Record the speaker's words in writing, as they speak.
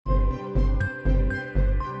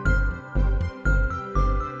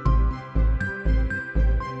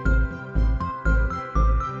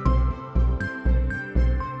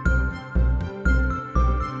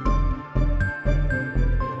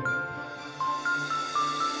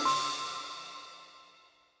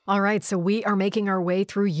All right, so we are making our way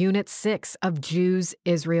through Unit 6 of Jews,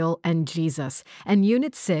 Israel, and Jesus. And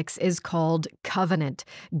Unit 6 is called Covenant.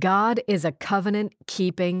 God is a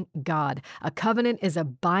covenant-keeping God. A covenant is a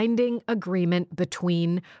binding agreement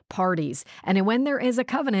between parties. And when there is a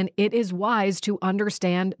covenant, it is wise to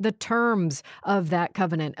understand the terms of that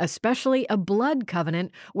covenant, especially a blood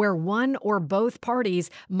covenant where one or both parties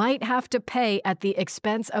might have to pay at the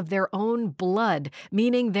expense of their own blood,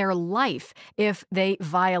 meaning their life, if they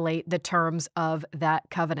violate the terms of that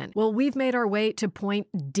covenant. Well, we've made our way to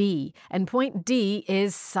point D, and point D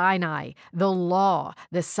is Sinai, the law,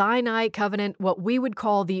 the Sinai covenant, what we would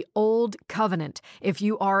call the Old Covenant. If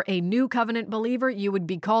you are a New Covenant believer, you would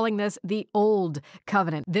be calling this the Old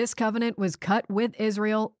Covenant. This covenant was cut with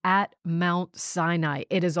Israel at Mount Sinai.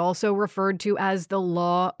 It is also referred to as the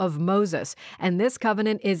Law of Moses, and this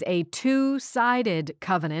covenant is a two-sided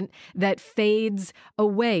covenant that fades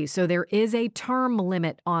away. So there is a term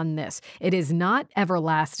limit on this. It is not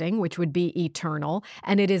everlasting, which would be eternal,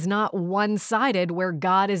 and it is not one-sided where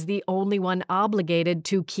God is the only one obligated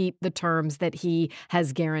to keep the terms that he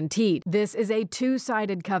has guaranteed. This is a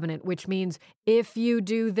two-sided covenant, which means if you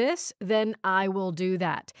do this, then I will do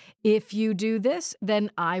that. If you do this, then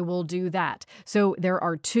I will do that. So there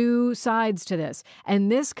are two sides to this, and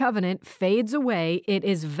this covenant fades away. It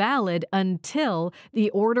is valid until the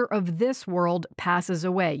order of this world passes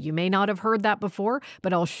away. You may not have heard that before,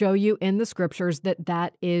 but I'll show you in the scriptures that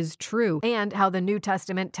that is true and how the New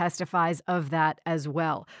Testament testifies of that as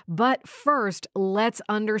well. But first, let's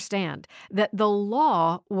understand that the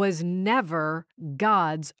law was never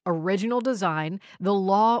God's original design. The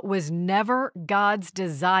law was never God's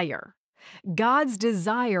desire. God's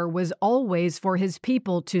desire was always for his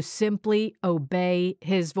people to simply obey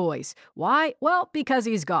his voice. Why? Well, because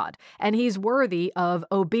he's God, and he's worthy of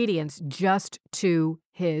obedience just to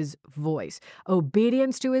his voice.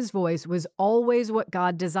 Obedience to his voice was always what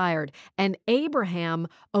God desired, and Abraham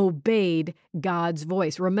obeyed God's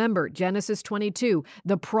voice. Remember, Genesis 22,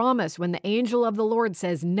 the promise when the angel of the Lord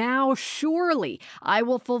says, "Now surely I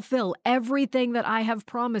will fulfill everything that I have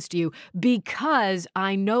promised you because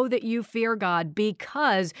I know that you fear God,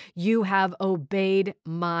 because you have obeyed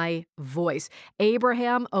my voice."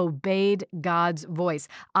 Abraham obeyed God's voice.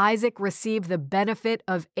 Isaac received the benefit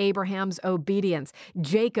of Abraham's obedience.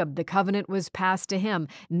 Jacob, the covenant was passed to him.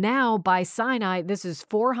 Now, by Sinai, this is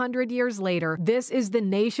 400 years later, this is the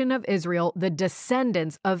nation of Israel, the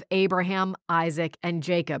descendants of Abraham, Isaac, and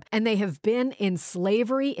Jacob. And they have been in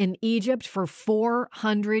slavery in Egypt for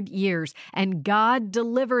 400 years, and God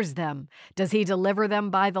delivers them. Does he deliver them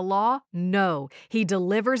by the law? No. He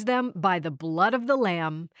delivers them by the blood of the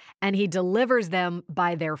Lamb, and he delivers them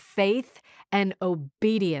by their faith and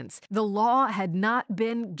obedience. The law had not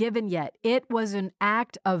been given yet. It was an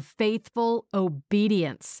act of faithful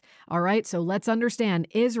obedience. All right, so let's understand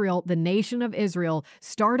Israel, the nation of Israel,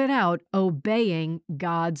 started out obeying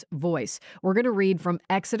God's voice. We're going to read from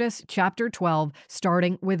Exodus chapter 12,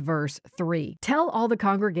 starting with verse 3. "Tell all the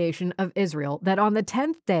congregation of Israel that on the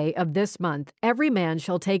 10th day of this month, every man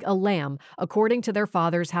shall take a lamb according to their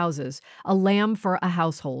father's houses, a lamb for a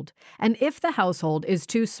household. And if the household is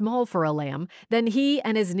too small for a lamb, then he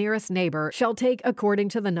and his nearest neighbor shall take according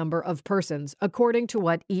to the number of persons, according to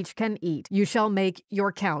what each can eat. You shall make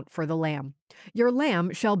your count for the lamb. Your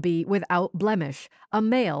lamb shall be without blemish, a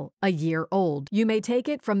male, a year old. You may take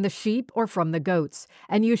it from the sheep or from the goats,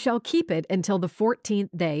 and you shall keep it until the 14th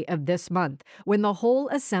day of this month, when the whole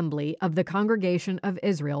assembly of the congregation of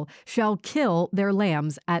Israel shall kill their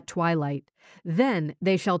lambs at twilight. Then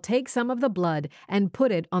they shall take some of the blood and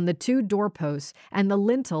put it on the two doorposts and the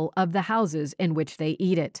lintel of the houses in which they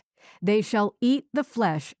eat it. They shall eat the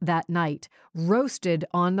flesh that night, roasted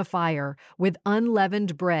on the fire, with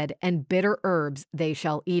unleavened bread and bitter herbs they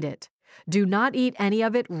shall eat it. Do not eat any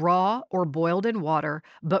of it raw or boiled in water,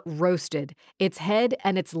 but roasted, its head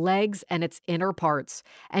and its legs and its inner parts,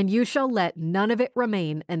 and you shall let none of it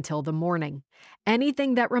remain until the morning.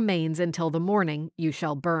 Anything that remains until the morning you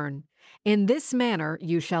shall burn. In this manner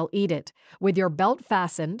you shall eat it, with your belt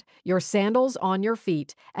fastened, your sandals on your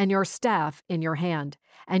feet, and your staff in your hand.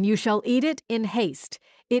 And you shall eat it in haste.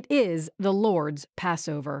 It is the Lord's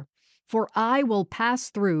Passover. For I will pass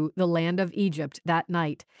through the land of Egypt that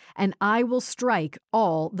night, and I will strike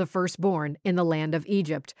all the firstborn in the land of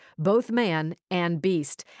Egypt, both man and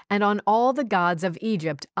beast, and on all the gods of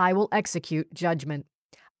Egypt I will execute judgment.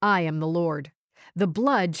 I am the Lord. The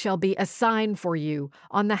blood shall be a sign for you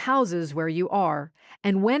on the houses where you are.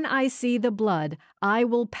 And when I see the blood, I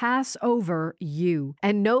will pass over you,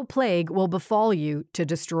 and no plague will befall you to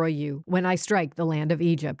destroy you when I strike the land of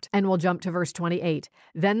Egypt." And we'll jump to verse 28.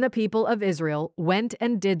 "Then the people of Israel went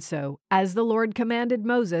and did so, as the Lord commanded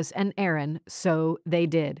Moses and Aaron, so they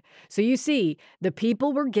did." So you see, the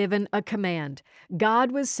people were given a command.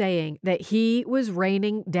 God was saying that he was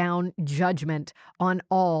raining down judgment on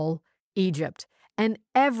all Egypt. And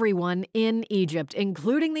everyone in Egypt,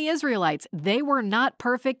 including the Israelites, they were not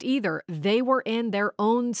perfect either. They were in their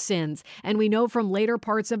own sins. And we know from later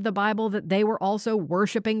parts of the Bible that they were also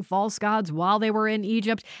worshiping false gods while they were in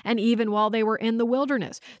Egypt and even while they were in the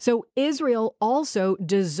wilderness. So Israel also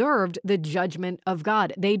deserved the judgment of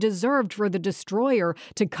God. They deserved for the destroyer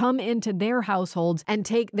to come into their households and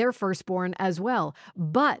take their firstborn as well.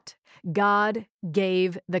 But God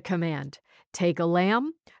gave the command. Take a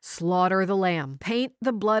lamb, slaughter the lamb. Paint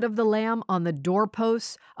the blood of the lamb on the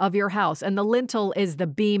doorposts of your house. And the lintel is the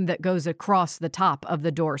beam that goes across the top of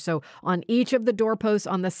the door. So on each of the doorposts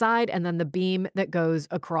on the side, and then the beam that goes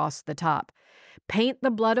across the top. Paint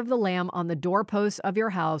the blood of the lamb on the doorposts of your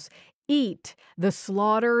house. Eat the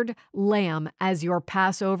slaughtered lamb as your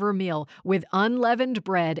Passover meal with unleavened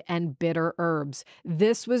bread and bitter herbs.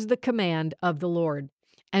 This was the command of the Lord.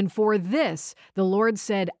 And for this, the Lord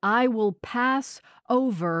said, I will pass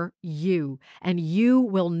over you, and you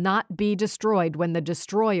will not be destroyed when the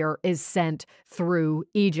destroyer is sent through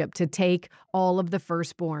Egypt to take all of the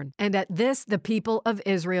firstborn. And at this, the people of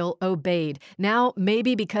Israel obeyed. Now,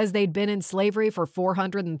 maybe because they'd been in slavery for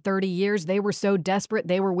 430 years, they were so desperate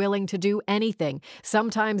they were willing to do anything.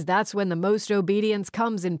 Sometimes that's when the most obedience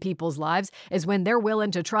comes in people's lives, is when they're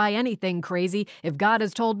willing to try anything crazy. If God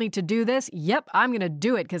has told me to do this, yep, I'm going to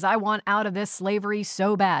do it because I want out of this slavery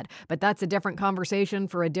so bad. But that's a different conversation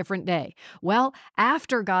for a different day. Well,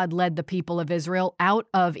 after God led the people of Israel out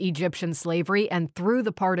of Egyptian slavery and through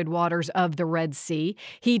the parted waters of the Red Sea,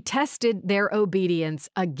 he tested their obedience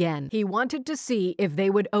again. He wanted to see if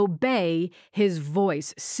they would obey his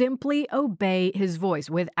voice, simply obey his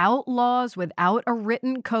voice, without laws, without a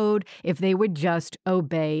written code, if they would just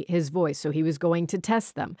obey his voice. So he was going to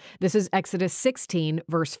test them. This is Exodus 16,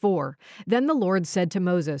 verse 4. Then the Lord said to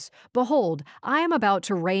Moses, "Behold, I am about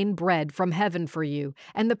to rain bread from heaven for you,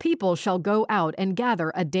 and the people shall go out and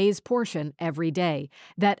gather a day's portion every day,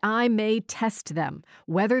 that I may test them,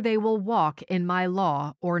 whether they will walk in my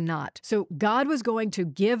law or not." So God was going to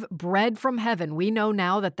give bread from heaven. We know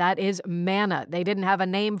now that that is manna. They didn't have a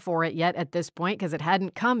name for it yet at this point because it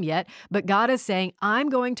hadn't come yet, but God is saying, I'm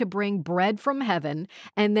going to bring bread from heaven,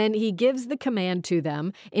 and then he gives the command to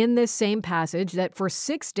them in this same passage that for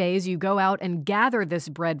 6 days you go out and gather this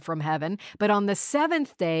bread from heaven, but on the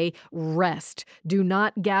seventh day, rest. Do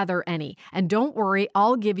not gather any. And don't worry,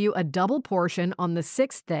 I'll give you a double portion on the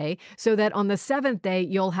 6th day so that on the 7th day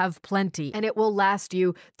you'll have plenty and it will last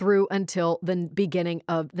you through until the beginning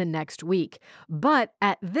of the next week. But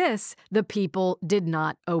at this, the people did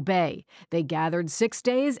not obey. They gathered 6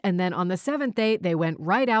 days, and then on the 7th day, they went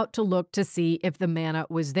right out to look to see if the manna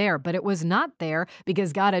was there. But it was not there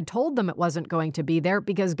because God had told them it wasn't going to be there,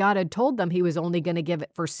 because God had told them he was only going to give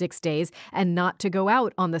it for 6 days and not to go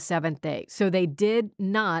out on the 7th day. So they did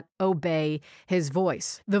not obey his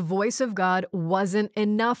voice. The voice of God wasn't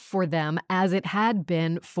enough for them as it had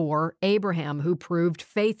been for Abraham, who proved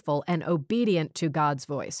faithful and obedient to God's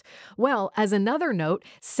voice. Well, as another note,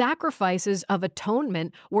 sacrifices of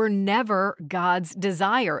atonement were never God's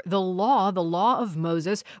desire. The law of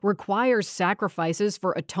Moses, requires sacrifices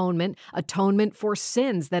for atonement for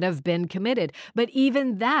sins that have been committed. But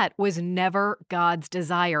even that was never God's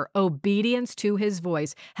desire. Obedience to his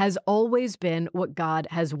voice has always been what God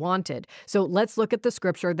has wanted. So let's look at the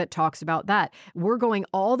scripture that talks about that. We're going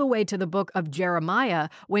all the way to the book of Jeremiah,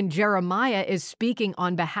 when Jeremiah is speaking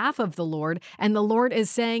on behalf of the Lord, and the Lord is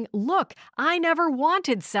saying, look, I never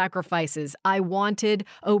wanted sacrifices. I wanted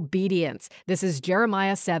obedience. This is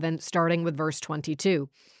Jeremiah 7, starting with verse 22.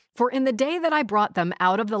 For in the day that I brought them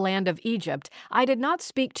out of the land of Egypt, I did not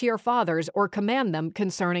speak to your fathers or command them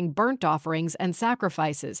concerning burnt offerings and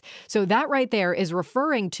sacrifices. So that right there is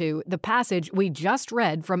referring to the passage we just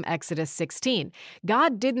read from Exodus 16.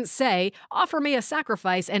 God didn't say, offer me a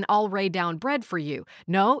sacrifice and I'll rain down bread for you.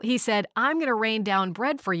 No, he said, I'm going to rain down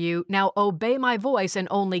bread for you. Now obey my voice and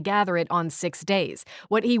only gather it on 6 days.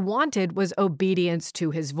 What he wanted was obedience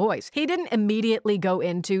to his voice. He didn't immediately go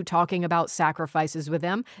into talking about sacrifices with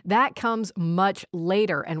them. That comes much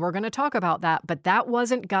later, and we're going to talk about that, but that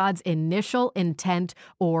wasn't God's initial intent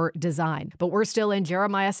or design. But we're still in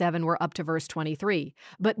Jeremiah 7, we're up to verse 23.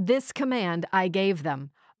 But this command I gave them,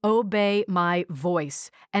 Obey my voice,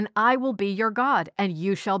 and I will be your God, and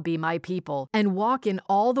you shall be my people, and walk in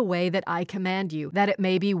all the way that I command you, that it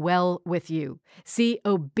may be well with you. See,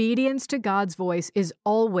 obedience to God's voice is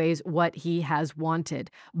always what he has wanted.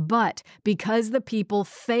 But because the people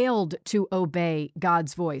failed to obey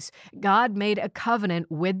God's voice, God made a covenant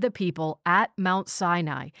with the people at Mount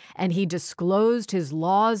Sinai, and he disclosed his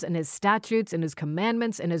laws and his statutes and his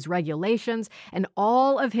commandments and his regulations and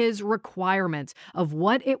all of his requirements of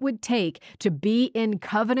what it would take to be in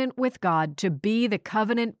covenant with God, to be the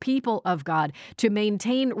covenant people of God, to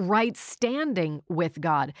maintain right standing with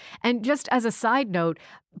God. And just as a side note,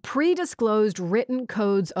 pre-disclosed written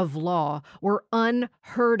codes of law were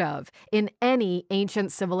unheard of in any ancient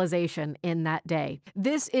civilization in that day.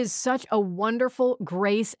 This is such a wonderful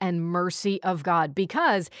grace and mercy of God,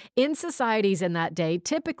 because in societies in that day,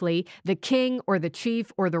 typically the king or the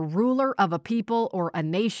chief or the ruler of a people or a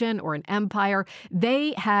nation or an empire,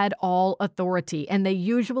 they had all authority, and they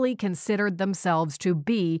usually considered themselves to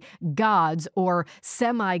be gods or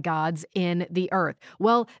semi-gods in the earth.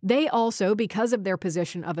 Well, they also, because of their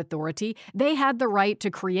position of authority, they had the right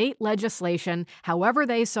to create legislation however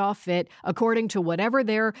they saw fit, according to whatever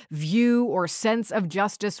their view or sense of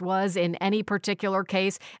justice was in any particular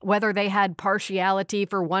case, whether they had partiality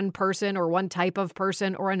for one person or one type of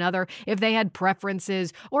person or another, if they had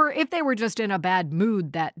preferences, or if they were just in a bad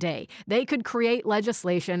mood that day. They could create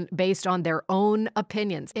legislation based on their own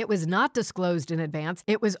opinions. It was not disclosed in advance.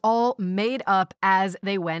 It was all made up as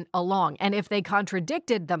they went along. And if they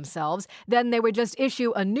contradicted themselves, then they would just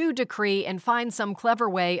issue a new decree and find some clever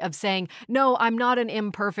way of saying, no, I'm not an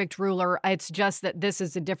imperfect ruler. It's just that this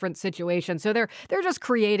is a different situation. So they're just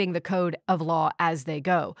creating the code of law as they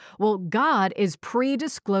go. Well, God is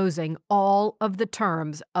pre-disclosing all of the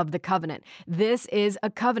terms of the covenant. This is a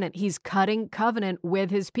covenant. He's cutting covenant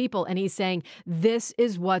with his people, and he's saying, this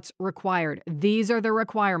is what's required. These are the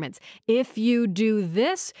requirements. If you do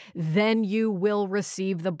this, then you will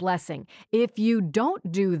receive the blessing. If you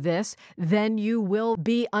don't do this, then you will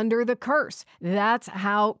be under the curse. That's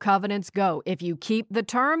how covenants go. If you keep the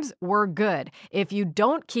terms, we're good. If you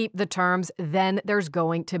don't keep the terms, then there's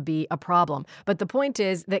going to be a problem. But the point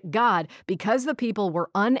is that God, because the people were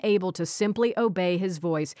unable to simply obey his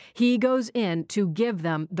voice, he goes in to give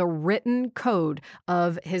them the written code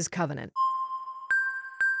of his covenant.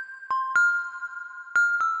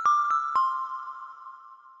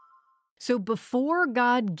 So before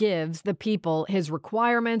God gives the people his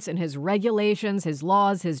requirements and his regulations, his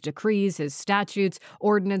laws, his decrees, his statutes,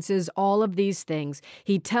 ordinances, all of these things,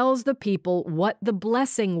 he tells the people what the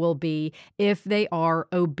blessing will be if they are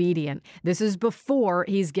obedient. This is before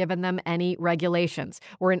he's given them any regulations.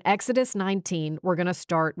 We're in Exodus 19. We're going to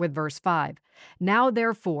start with verse 5. Now,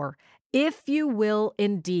 therefore, if you will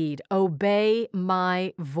indeed obey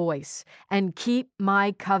my voice and keep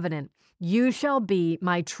my covenant, you shall be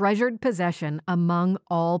my treasured possession among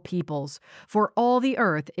all peoples, for all the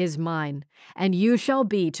earth is mine, and you shall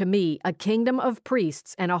be to me a kingdom of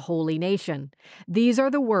priests and a holy nation. These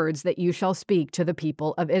are the words that you shall speak to the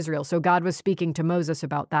people of Israel. So God was speaking to Moses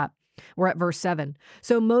about that. We're at verse 7.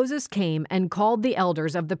 So Moses came and called the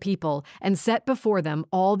elders of the people and set before them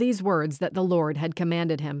all these words that the Lord had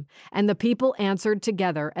commanded him. And the people answered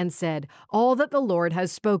together and said, all that the Lord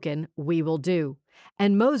has spoken, we will do.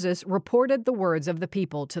 And Moses reported the words of the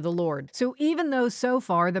people to the Lord. So even though so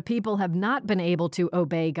far the people have not been able to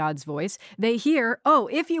obey God's voice, they hear, oh,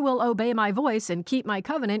 if you will obey my voice and keep my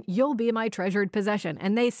covenant, you'll be my treasured possession.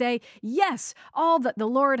 And they say, yes, all that the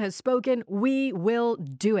Lord has spoken, we will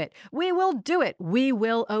do it. We will do it. We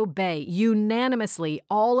will obey. Unanimously,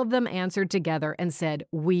 all of them answered together and said,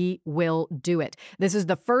 we will do it. This is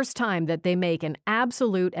the first time that they make an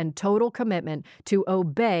absolute and total commitment to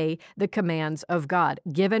obey the commands of God,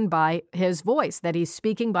 given by his voice, that he's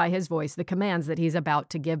speaking by his voice, the commands that he's about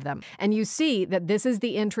to give them. And you see that this is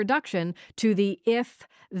the introduction to the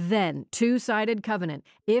if-then, two-sided covenant.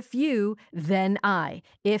 If you, then I.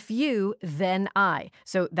 If you, then I.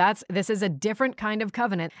 So this is a different kind of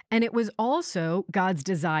covenant. And it was also God's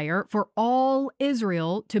desire for all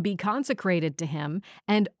Israel to be consecrated to him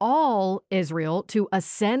and all Israel to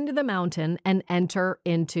ascend the mountain and enter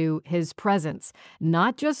into his presence.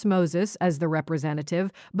 Not just Moses as the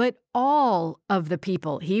representative, but all of the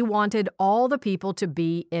people. He wanted all the people to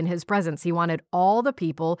be in his presence. He wanted all the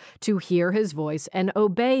people to hear his voice and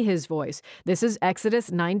obey obey his voice. This is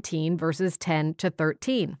Exodus 19, verses 10 to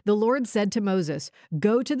 13. The Lord said to Moses,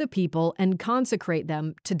 "Go to the people and consecrate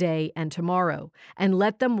them today and tomorrow, and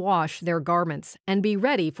let them wash their garments, and be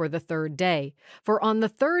ready for the third day. For on the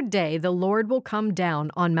third day the Lord will come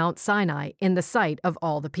down on Mount Sinai in the sight of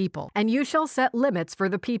all the people. And you shall set limits for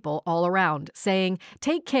the people all around, saying,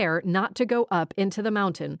 Take care not to go up into the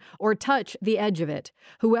mountain, or touch the edge of it.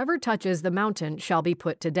 Whoever touches the mountain shall be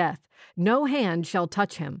put to death. No hand shall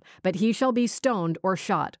touch him, but he shall be stoned or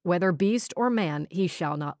shot, whether beast or man, he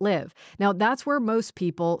shall not live." Now, that's where most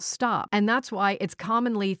people stop. And that's why it's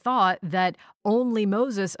commonly thought that only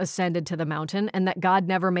Moses ascended to the mountain and that God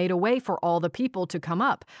never made a way for all the people to come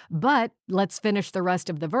up. But let's finish the rest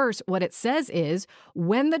of the verse. What it says is,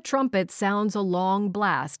 when the trumpet sounds a long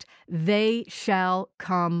blast, they shall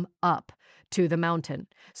come up to the mountain.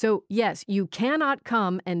 So yes, you cannot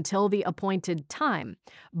come until the appointed time,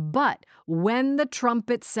 but when the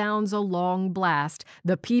trumpet sounds a long blast,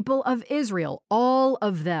 the people of Israel, all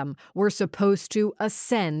of them, were supposed to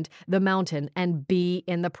ascend the mountain and be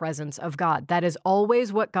in the presence of God. That is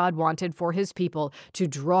always what God wanted for his people, to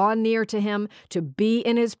draw near to him, to be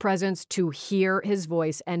in his presence, to hear his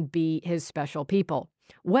voice and be his special people.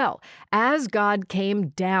 Well, as God came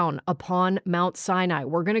down upon Mount Sinai,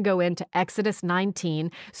 we're going to go into Exodus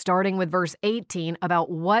 19, starting with verse 18,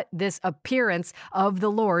 about what this appearance of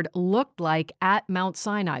the Lord looked like at Mount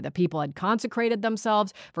Sinai. The people had consecrated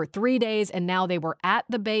themselves for 3 days, and now they were at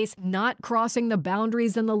the base, not crossing the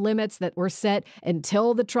boundaries and the limits that were set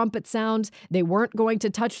until the trumpet sounds. They weren't going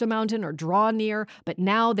to touch the mountain or draw near, but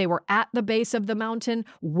now they were at the base of the mountain,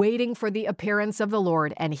 waiting for the appearance of the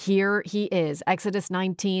Lord, and here he is. Exodus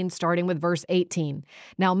 19, starting with verse 18.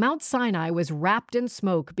 Now Mount Sinai was wrapped in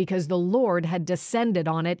smoke because the Lord had descended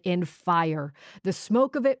on it in fire. The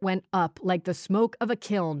smoke of it went up like the smoke of a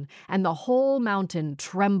kiln, and the whole mountain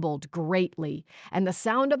trembled greatly. And the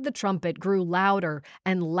sound of the trumpet grew louder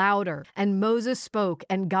and louder, and Moses spoke,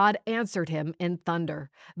 and God answered him in thunder.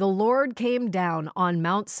 The Lord came down on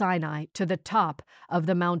Mount Sinai to the top of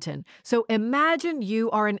the mountain. So imagine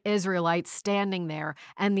you are an Israelite standing there,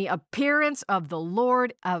 and the appearance of the Lord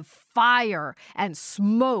of fire and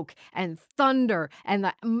smoke and thunder, and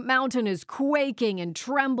the mountain is quaking and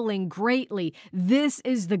trembling greatly. This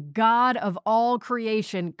is the God of all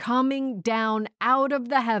creation coming down out of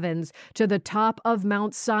the heavens to the top of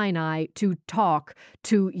Mount Sinai to talk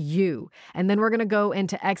to you. And then we're going to go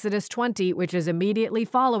into Exodus 20, which is immediately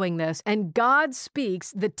following this, and God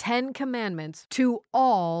speaks the 10 commandments to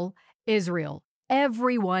all Israel.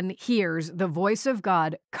 Everyone hears the voice of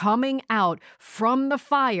God coming out from the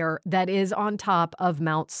fire that is on top of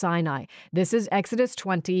Mount Sinai. This is Exodus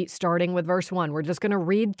 20, starting with verse 1. We're just going to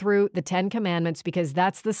read through the 10 commandments because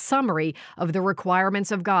that's the summary of the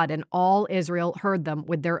requirements of God, and all Israel heard them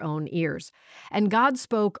with their own ears. And God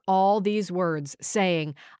spoke all these words,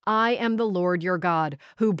 saying, I am the Lord your God,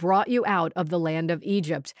 who brought you out of the land of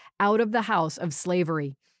Egypt, out of the house of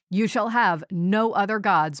slavery. You shall have no other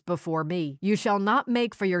gods before me. You shall not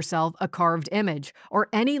make for yourself a carved image, or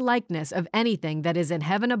any likeness of anything that is in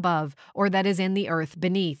heaven above, or that is in the earth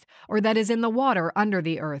beneath, or that is in the water under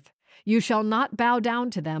the earth. You shall not bow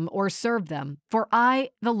down to them or serve them, for I,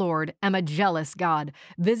 the Lord, am a jealous God,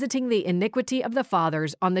 visiting the iniquity of the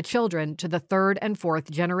fathers on the children to the 3rd and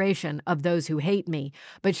 4th generation of those who hate me,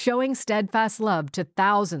 but showing steadfast love to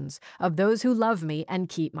thousands of those who love me and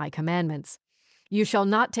keep my commandments. You shall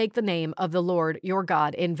not take the name of the Lord your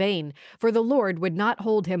God in vain, for the Lord would not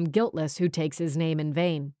hold him guiltless who takes his name in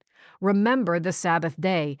vain. Remember the Sabbath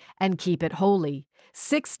day and keep it holy.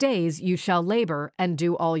 6 days you shall labor and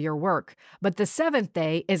do all your work, but the 7th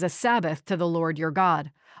day is a Sabbath to the Lord your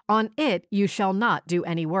God. On it you shall not do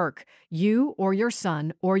any work, you or your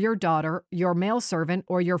son or your daughter, your male servant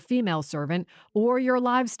or your female servant, or your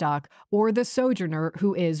livestock, or the sojourner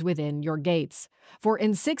who is within your gates. For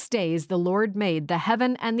in 6 days the Lord made the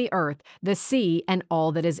heaven and the earth, the sea and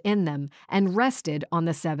all that is in them, and rested on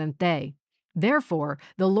the 7th day. Therefore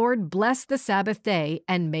the Lord blessed the Sabbath day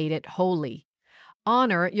and made it holy.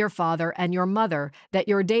 Honor your father and your mother, that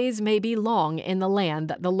your days may be long in the land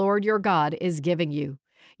that the Lord your God is giving you.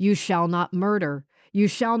 You shall not murder. You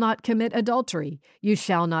shall not commit adultery. You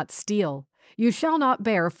shall not steal. You shall not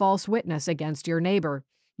bear false witness against your neighbor.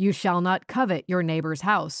 You shall not covet your neighbor's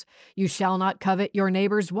house. You shall not covet your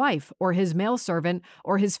neighbor's wife, or his male servant,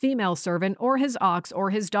 or his female servant, or his ox, or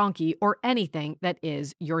his donkey, or anything that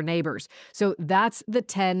is your neighbor's. So that's the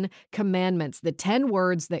 10 commandments, the 10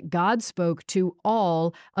 words that God spoke to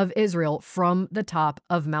all of Israel from the top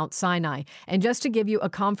of Mount Sinai. And just to give you a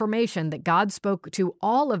confirmation that God spoke to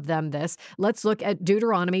all of them this, let's look at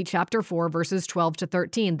Deuteronomy chapter 4, verses 12 to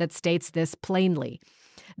 13, that states this plainly.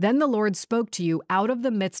 Then the Lord spoke to you out of the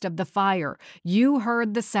midst of the fire. You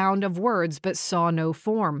heard the sound of words, but saw no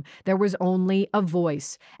form. There was only a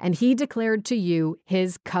voice. And he declared to you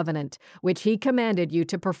his covenant, which he commanded you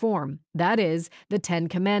to perform. That is, the 10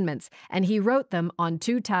 commandments. And he wrote them on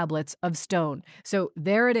 2 tablets of stone. So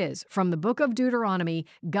there it is. From the book of Deuteronomy,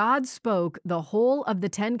 God spoke the whole of the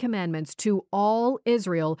 10 commandments to all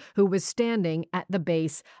Israel who was standing at the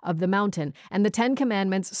base of the mountain. And the 10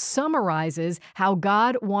 commandments summarizes how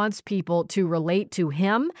God wants people to relate to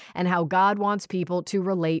him and how God wants people to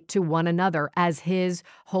relate to one another as his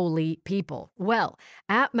holy people. Well,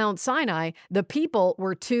 at Mount Sinai, the people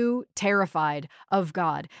were too terrified of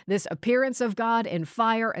God. This appearance of God in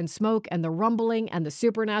fire and smoke and the rumbling and the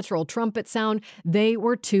supernatural trumpet sound, they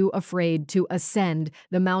were too afraid to ascend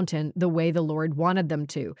the mountain the way the Lord wanted them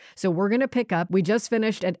to. So we're going to pick up. We just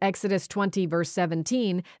finished at Exodus 20, verse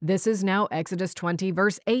 17. This is now Exodus 20,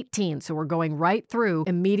 verse 18. So we're going right through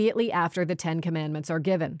immediately after the 10 commandments are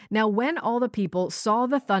given. Now, when all the people saw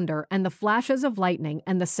the thunder and the flashes of lightning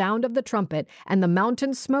and the sound of the trumpet and the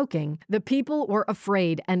mountain smoking, the people were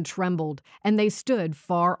afraid and trembled, and they stood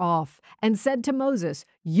far off and said to Moses,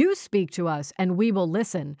 "You speak to us, and we will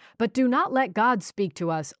listen, but do not let God speak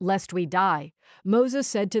to us, lest we die." Moses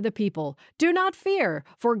said to the people, "Do not fear,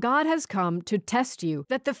 for God has come to test you,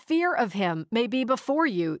 that the fear of him may be before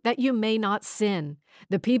you, that you may not sin."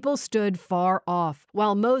 The people stood far off,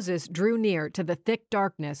 while Moses drew near to the thick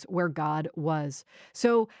darkness where God was.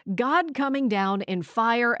 So God coming down in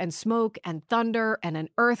fire and smoke and thunder and an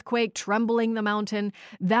earthquake trembling the mountain,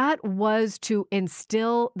 that was to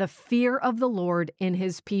instill the fear of the Lord in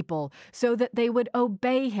his people, so that they would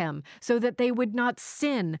obey him, so that they would not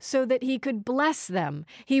sin, so that he could bless them.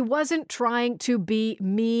 He wasn't trying to be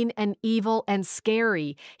mean and evil and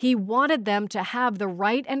scary. He wanted them to have the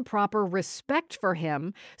right and proper respect for him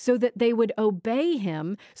so that they would obey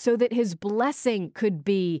him, so that his blessing could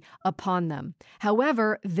be upon them.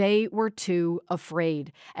 However, they were too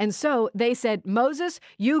afraid. And so they said, "Moses,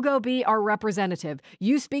 you go be our representative.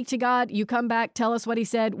 You speak to God, you come back, tell us what he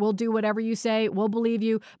said. We'll do whatever you say. We'll believe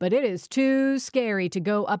you. But it is too scary to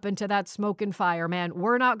go up into that smoke and fire, man.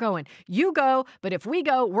 We're not going. You go, but if we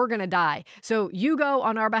go, we're going to die. So you go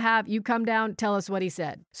on our behalf. You come down, tell us what he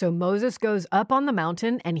said." So Moses goes up on the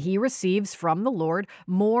mountain and he receives from the Lord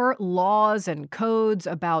more laws and codes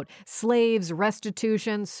about slaves,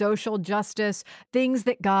 restitution, social justice, things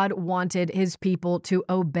that God wanted his people to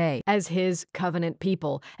obey as his covenant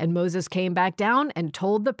people. And Moses came back down and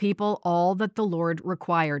told the people all that the Lord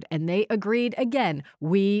required. And they agreed again,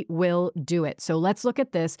 we will do it. So let's look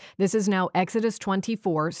at this. This is now Exodus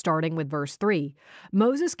 24, starting with verse 3.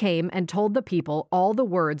 Moses came and told the people all the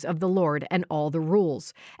words of the Lord and all the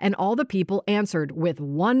rules. And all the people answered with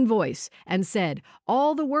one voice and said,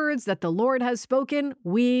 "All the words that the Lord has spoken,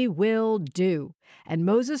 we will do." And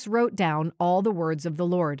Moses wrote down all the words of the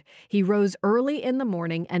Lord. He rose early in the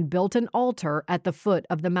morning and built an altar at the foot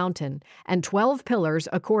of the mountain, and 12 pillars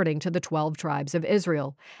according to the 12 tribes of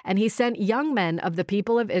Israel. And he sent young men of the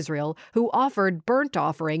people of Israel who offered burnt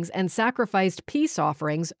offerings and sacrificed peace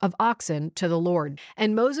offerings of oxen to the Lord.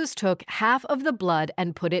 And Moses took half of the blood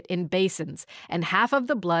and put it in basins, and half of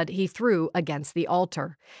the blood he threw against the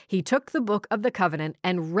altar. He took the book of the covenant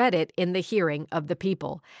and read it in the hearing of the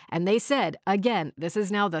people. And they said, again, this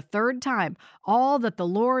is now the third time, all that the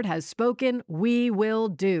Lord has spoken, we will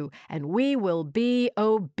do, and we will be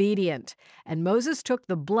obedient. And Moses took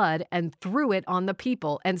the blood and threw it on the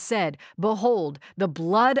people and said, "Behold, the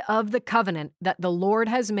blood of the covenant that the Lord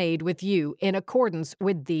has made with you in accordance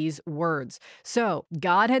with these words." So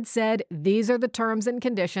God had said, these are the terms and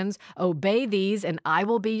conditions, obey these, and I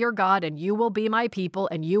will be your God, and you will be my people,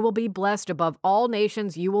 and you will be blessed above all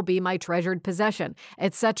nations, you will be my treasured possession,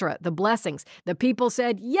 etc. The blessings. The people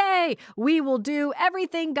said, yay, we will do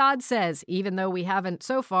everything God says, even though we haven't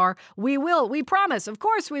so far. We will, we promise, of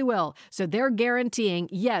course we will. So they're guaranteeing,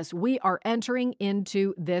 yes, we are entering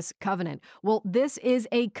into this covenant. Well, this is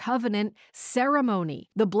a covenant ceremony.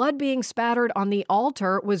 The blood being spattered on the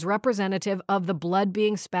altar was representative of the blood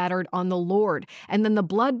being spattered on the Lord. And then the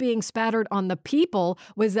blood being spattered on the people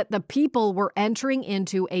was that the people were entering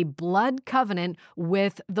into a blood covenant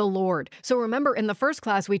with the Lord. So remember in the first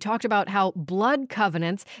class, we talked about how blood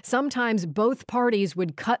covenants, sometimes both parties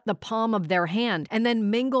would cut the palm of their hand and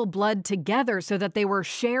then mingle blood together so that they were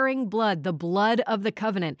sharing blood, the blood of the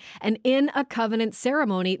covenant. And in a covenant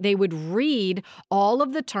ceremony, they would read all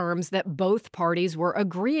of the terms that both parties were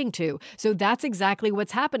agreeing to. So that's exactly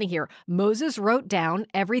what's happening here. Moses wrote down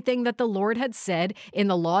everything that the Lord had said in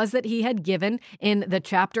the laws that he had given in the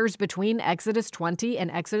chapters between Exodus 20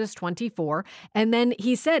 and Exodus 24. And then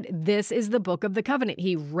he said, this is the book of the covenant.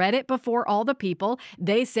 He read it before all the people.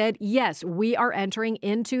 They said, yes, we are entering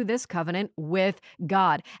into this covenant with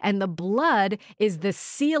God. And the blood is the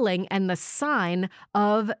sealing and the sign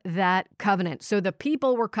of that covenant. So the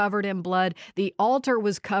people were covered in blood. The altar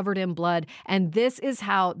was covered in blood. And this is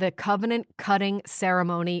how the covenant cutting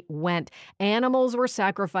ceremony went. Animals were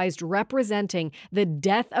sacrificed representing the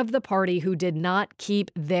death of the party who did not keep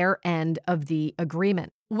their end of the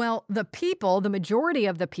agreement. Well, the people, the majority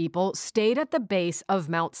of the people, stayed at the base of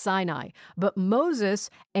Mount Sinai. But Moses,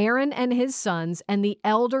 Aaron and his sons, and the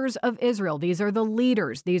elders of Israel, these are the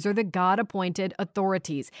leaders, these are the God-appointed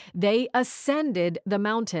authorities, they ascended the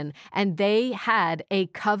mountain and they had a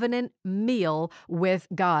covenant meal with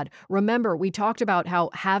God. Remember, we talked about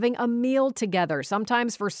how having a meal together,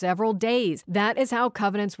 sometimes for several days, that is how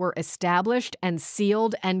covenants were established and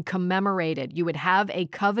sealed and commemorated. You would have a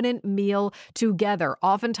covenant meal together,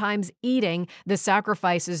 oftentimes eating the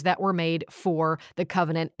sacrifices that were made for the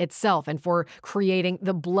covenant itself and for creating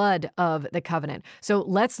the blood of the covenant. So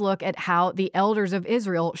let's look at how the elders of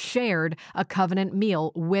Israel shared a covenant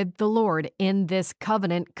meal with the Lord in this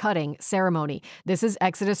covenant cutting ceremony. This is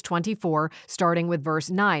Exodus 24, starting with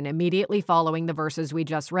verse 9, immediately following the verses we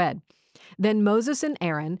just read. Then Moses and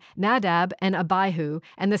Aaron, Nadab and Abihu,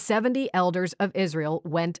 and the 70 elders of Israel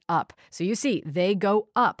went up. So you see, they go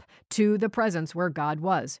up to the presence where God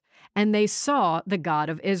was. And they saw the God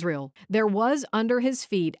of Israel. There was under his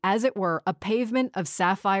feet, as it were, a pavement of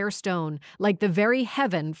sapphire stone, like the very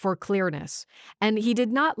heaven for clearness. And he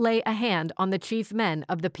did not lay a hand on the chief men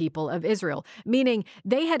of the people of Israel, meaning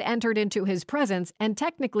they had entered into his presence, and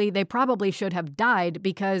technically they probably should have died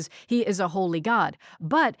because he is a holy God.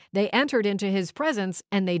 But they entered into his presence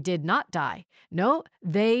and they did not die. No,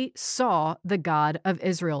 they saw the God of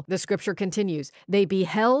Israel. The scripture continues, they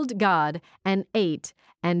beheld God and ate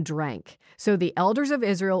and drank. So the elders of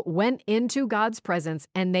Israel went into God's presence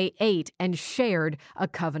and they ate and shared a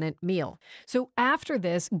covenant meal. So after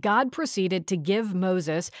this, God proceeded to give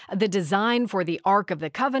Moses the design for the Ark of the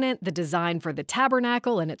Covenant, the design for the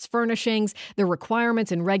tabernacle and its furnishings, the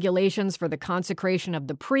requirements and regulations for the consecration of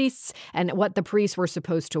the priests and what the priests were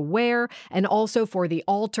supposed to wear, and also for the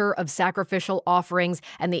altar of sacrificial offerings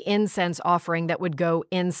and the incense offering that would go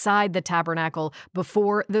inside the tabernacle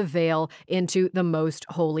before the veil into the most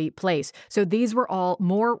holy place. So these were all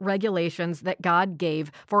more regulations that God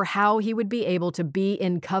gave for how he would be able to be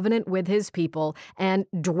in covenant with his people and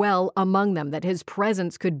dwell among them, that his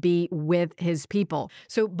presence could be with his people.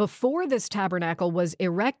 So before this tabernacle was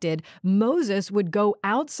erected, Moses would go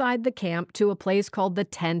outside the camp to a place called the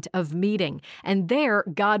tent of meeting. And there,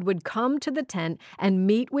 God would come to the tent and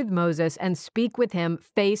meet with Moses and speak with him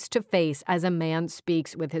face to face as a man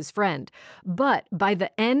speaks with his friend. But by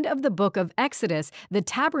the end of the book of Exodus, the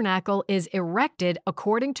tabernacle is erected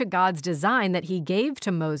according to God's design that he gave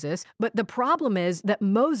to Moses, but the problem is that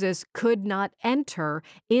Moses could not enter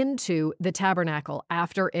into the tabernacle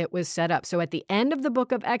after it was set up. So at the end of the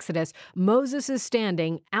book of Exodus, Moses is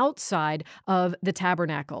standing outside of the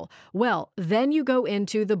tabernacle. Well, then you go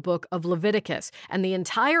into the book of Leviticus, and the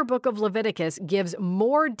entire book of Leviticus gives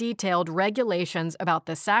more detailed regulations about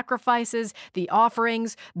the sacrifices, the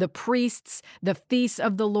offerings, the priests, the feasts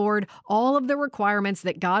of the Lord, all of the requirements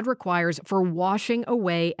that God requires for washing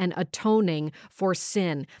away and atoning for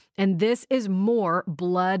sin. And this is more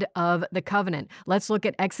blood of the covenant. Let's look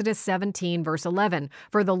at Exodus 17, verse 11.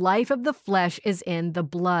 For the life of the flesh is in the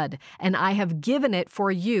blood, and I have given it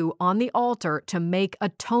for you on the altar to make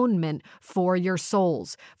atonement for your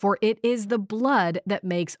souls. For it is the blood that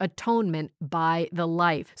makes atonement by the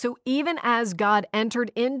life. So even as God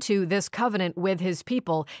entered into this covenant with his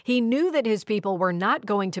people, he knew that his people were not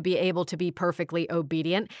going to be able to be perfectly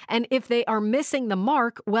obedient. And if they are missing the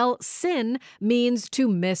mark, well, sin means to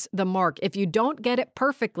miss the mark. If you don't get it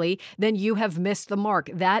perfectly, then you have missed the mark.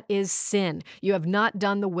 That is sin. You have not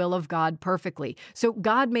done the will of God perfectly. So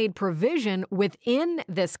God made provision within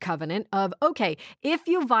this covenant of, okay, if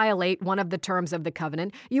you violate one of the terms of the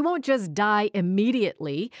covenant, you won't just die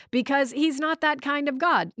immediately because he's not that kind of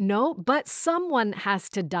God. No, but someone has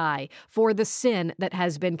to die for the sin that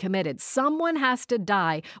has been committed. Someone has to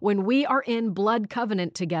die when we are in blood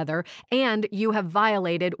covenant together and you have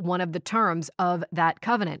violated one of the terms of that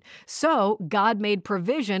covenant. covenant. So God made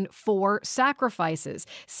provision for sacrifices.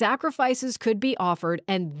 Sacrifices could be offered,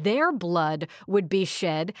 and their blood would be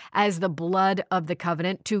shed as the blood of the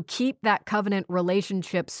covenant to keep that covenant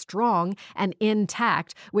relationship strong and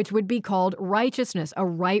intact, which would be called righteousness, a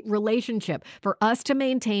right relationship. For us to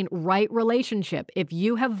maintain right relationship, if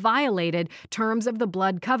you have violated terms of the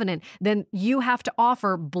blood covenant, then you have to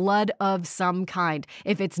offer blood of some kind.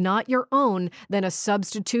 If it's not your own, then a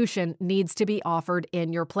substitution needs to be offered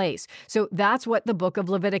in your place. So that's what the book of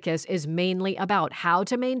Leviticus is mainly about, how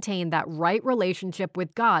to maintain that right relationship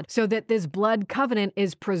with God so that this blood covenant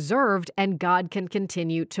is preserved and God can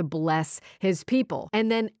continue to bless his people.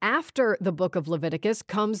 And then after the book of Leviticus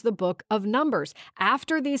comes the book of Numbers.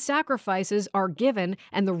 After these sacrifices are given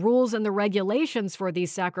and the rules and the regulations for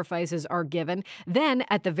these sacrifices are given, then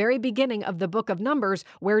at the very beginning of the book of Numbers,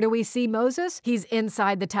 where do we see Moses? He's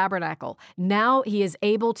inside the tabernacle. Now he is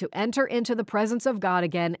able to enter into the presence of God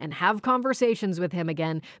again and have conversations with him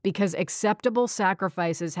again because acceptable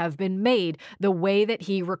sacrifices have been made the way that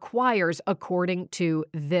he requires according to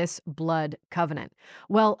this blood covenant.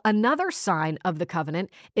 Well, another sign of the covenant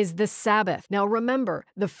is the Sabbath. Now remember,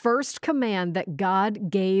 the first command that God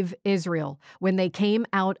gave Israel when they came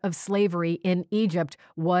out of slavery in Egypt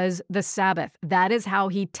was the Sabbath. That is how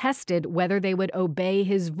he tested whether they would obey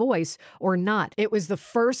his voice or not. It was the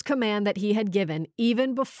first command that he had given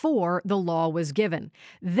even before the law was given.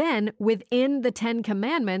 Then within the 10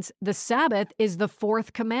 commandments, the Sabbath is the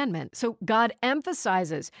fourth commandment. So God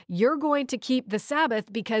emphasizes, you're going to keep the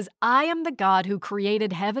Sabbath because I am the God who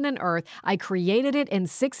created heaven and earth. I created it in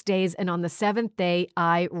 6 days, and on the seventh day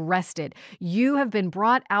I rested. You have been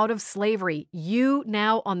brought out of slavery. You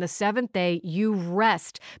now on the seventh day, you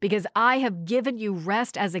rest because I have given you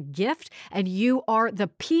rest as a gift, and you are the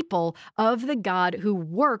people of the God who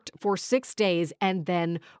worked for 6 days and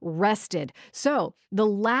then rested. So the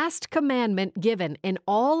last commandment given in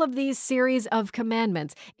all of these series of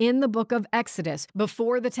commandments in the book of Exodus,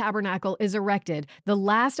 before the tabernacle is erected, the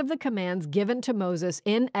last of the commands given to Moses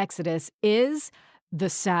in Exodus is the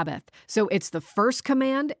Sabbath. So it's the first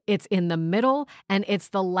command, it's in the middle, and it's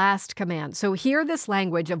the last command. So hear this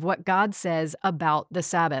language of what God says about the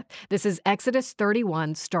Sabbath. This is Exodus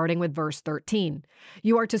 31, starting with verse 13.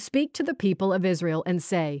 You are to speak to the people of Israel and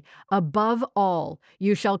say, above all,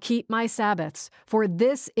 you shall keep my Sabbaths, for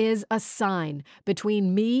this is a sign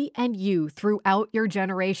between me and you throughout your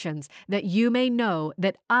generations, that you may know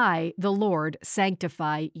that I, the Lord,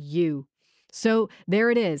 sanctify you. So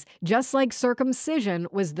there it is. Just like circumcision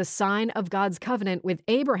was the sign of God's covenant with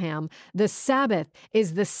Abraham, the Sabbath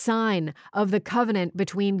is the sign of the covenant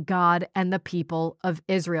between God and the people of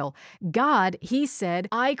Israel. God, he said,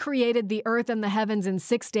 I created the earth and the heavens in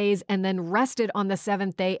 6 days and then rested on the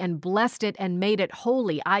seventh day and blessed it and made it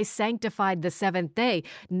holy. I sanctified the seventh day.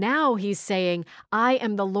 Now he's saying, I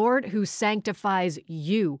am the Lord who sanctifies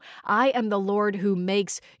you. I am the Lord who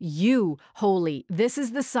makes you holy. This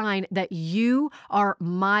is the sign that you are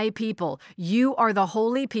my people. You are the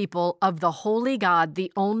holy people of the holy God,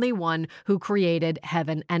 the only one who created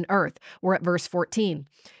heaven and earth. We're at verse 14.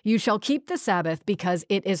 You shall keep the Sabbath because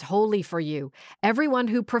it is holy for you. Everyone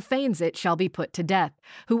who profanes it shall be put to death.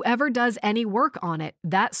 Whoever does any work on it,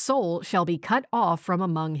 that soul shall be cut off from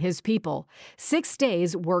among his people. 6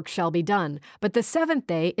 days work shall be done, but the seventh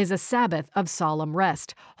day is a Sabbath of solemn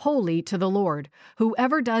rest, holy to the Lord.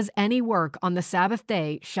 Whoever does any work on the Sabbath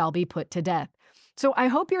day shall be put to death. So I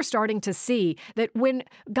hope you're starting to see that when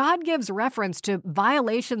God gives reference to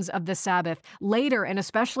violations of the Sabbath later, and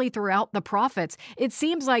especially throughout the prophets, it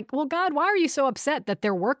seems like, well, God, why are you so upset that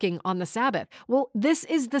they're working on the Sabbath? Well, this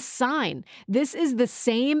is the sign. This is the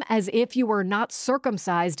same as if you were not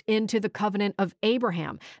circumcised into the covenant of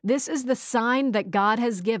Abraham. This is the sign that God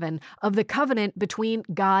has given of the covenant between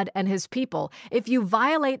God and his people. If you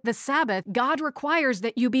violate the Sabbath, God requires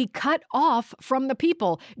that you be cut off from the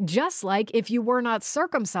people, just like if you were not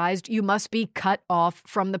circumcised, you must be cut off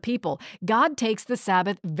from the people. God takes the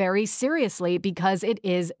Sabbath very seriously because it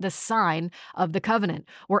is the sign of the covenant.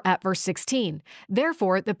 We're at verse 16.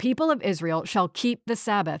 Therefore, the people of Israel shall keep the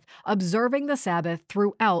Sabbath, observing the Sabbath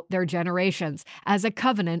throughout their generations as a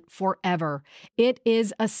covenant forever. It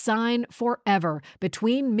is a sign forever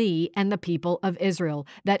between me and the people of Israel,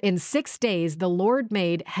 that in 6 days the Lord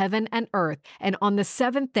made heaven and earth, and on the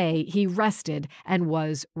seventh day he rested and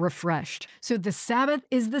was refreshed. So the the Sabbath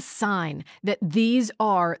is the sign that these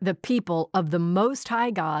are the people of the Most High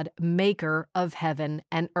God, maker of heaven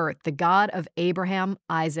and earth, the God of Abraham,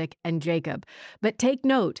 Isaac, and Jacob. But take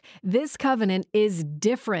note, this covenant is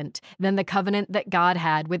different than the covenant that God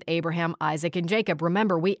had with Abraham, Isaac, and Jacob.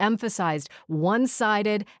 Remember, we emphasized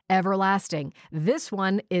one-sided, everlasting. This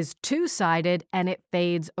one is two-sided and it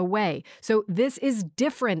fades away. So this is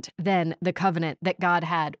different than the covenant that God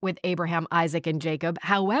had with Abraham, Isaac, and Jacob.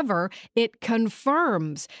 However, it confirms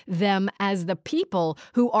them as the people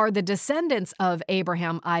who are the descendants of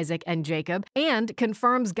Abraham, Isaac, and Jacob, and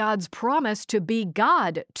confirms God's promise to be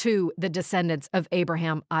God to the descendants of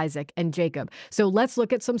Abraham, Isaac, and Jacob. So let's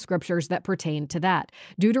look at some scriptures that pertain to that.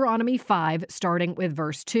 Deuteronomy 5, starting with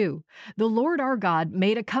verse 2. The Lord our God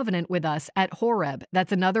made a covenant with us at Horeb.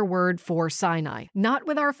 That's another word for Sinai. Not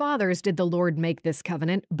with our fathers did the Lord make this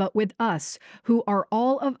covenant, but with us, who are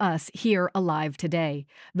all of us here alive today.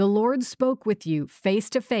 The Lord spoke with you face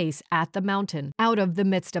to face at the mountain, out of the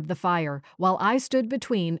midst of the fire, while I stood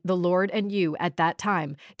between the Lord and you at that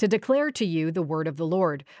time, to declare to you the word of the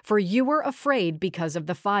Lord. For you were afraid because of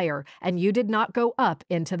the fire, and you did not go up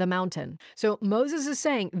into the mountain. So Moses is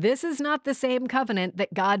saying, this is not the same covenant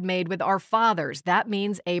that God made with our fathers. That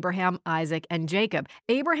means Abraham, Isaac, and Jacob.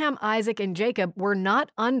 Abraham, Isaac, and Jacob were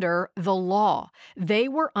not under the law. They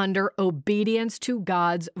were under obedience to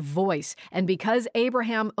God's voice. And because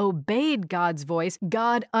Abraham obeyed God's voice,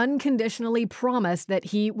 God unconditionally promised that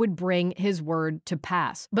he would bring his word to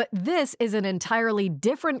pass. But this is an entirely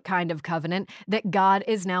different kind of covenant that God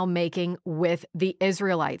is now making with the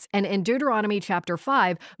Israelites. And in Deuteronomy chapter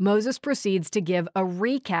 5, Moses proceeds to give a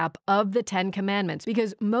recap of the Ten Commandments,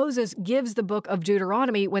 because Moses gives the book of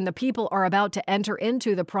Deuteronomy when the people are about to enter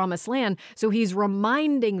into the promised land. So he's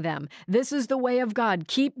reminding them, this is the way of God.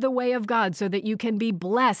 Keep the way of God so that you can be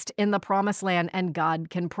blessed in the promised land and God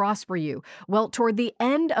can prosper you. Well, toward the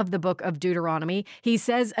end of the book of Deuteronomy, he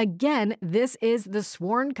says again, this is the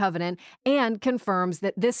sworn covenant, and confirms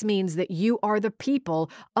that this means that you are the people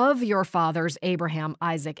of your fathers, Abraham,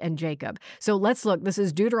 Isaac, and Jacob. So let's look. This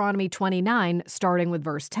is Deuteronomy 29, starting with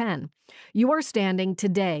verse 10. You are standing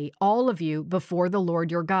today, all of you, before the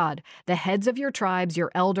Lord your God, the heads of your tribes,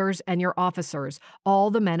 your elders, and your officers,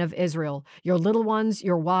 all the men of Israel, your little ones,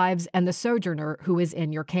 your wives, and the sojourner who is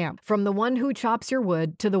in your camp, from the one who chops your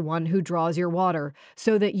wood to the one who draws your water,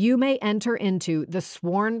 so that you may enter into the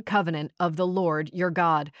sworn covenant of the Lord your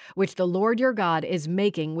God, which the Lord your God is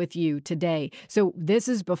making with you today. So this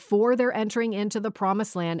is before they're entering into the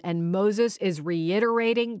promised land, and Moses is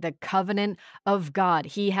reiterating the covenant of God.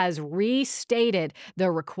 He has restated the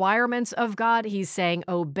requirements of God. He's saying,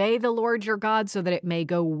 obey the Lord your God so that it may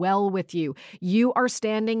go well with you. You are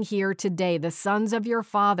standing here today, the sons of your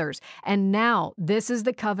fathers, and now this is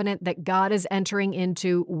the covenant that God is entering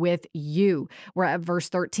into with you. We're at verse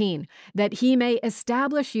 13, that he may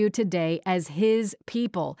establish you today as his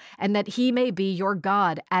people, and that he may be your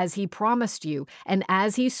God as he promised you, and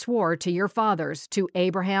as he swore to your fathers, to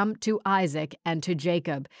Abraham, to Isaac, and to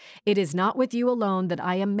Jacob. It is not with you alone that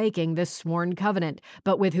I am making this sworn covenant,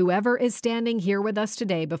 but with whoever is standing here with us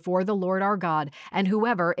today before the Lord our God, and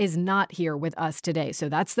whoever is not here with us today. So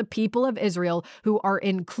that's the people of Israel who are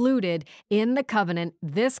included in the covenant,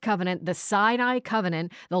 this covenant, the Sinai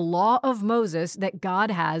covenant, the law of Moses that God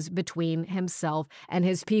has between himself and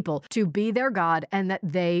his people, to be their God and that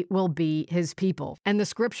they will be his people. And the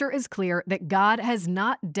scripture is clear that God has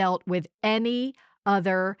not dealt with any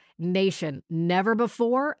other nation, never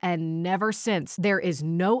before and never since. There is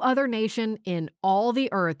no other nation in all the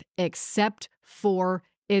earth except for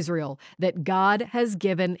Israel that God has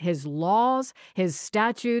given his laws, his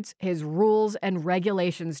statutes, his rules, and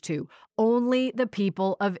regulations to. Only the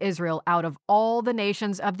people of Israel out of all the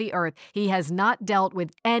nations of the earth. He has not dealt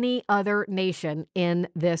with any other nation in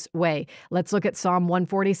this way. Let's look at Psalm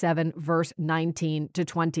 147, verse 19 to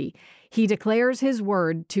 20. He declares his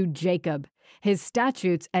word to Jacob, his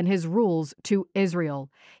statutes and his rules to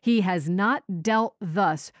Israel. He has not dealt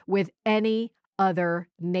thus with any other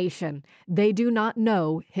nation. They do not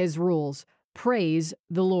know his rules. Praise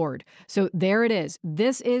the Lord. So there it is.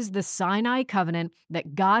 This is the Sinai covenant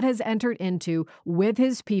that God has entered into with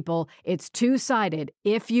his people. It's two-sided.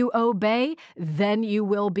 If you obey, then you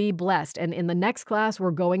will be blessed. And in the next class,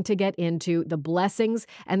 we're going to get into the blessings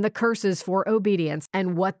and the curses for obedience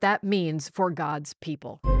and what that means for God's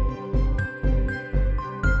people.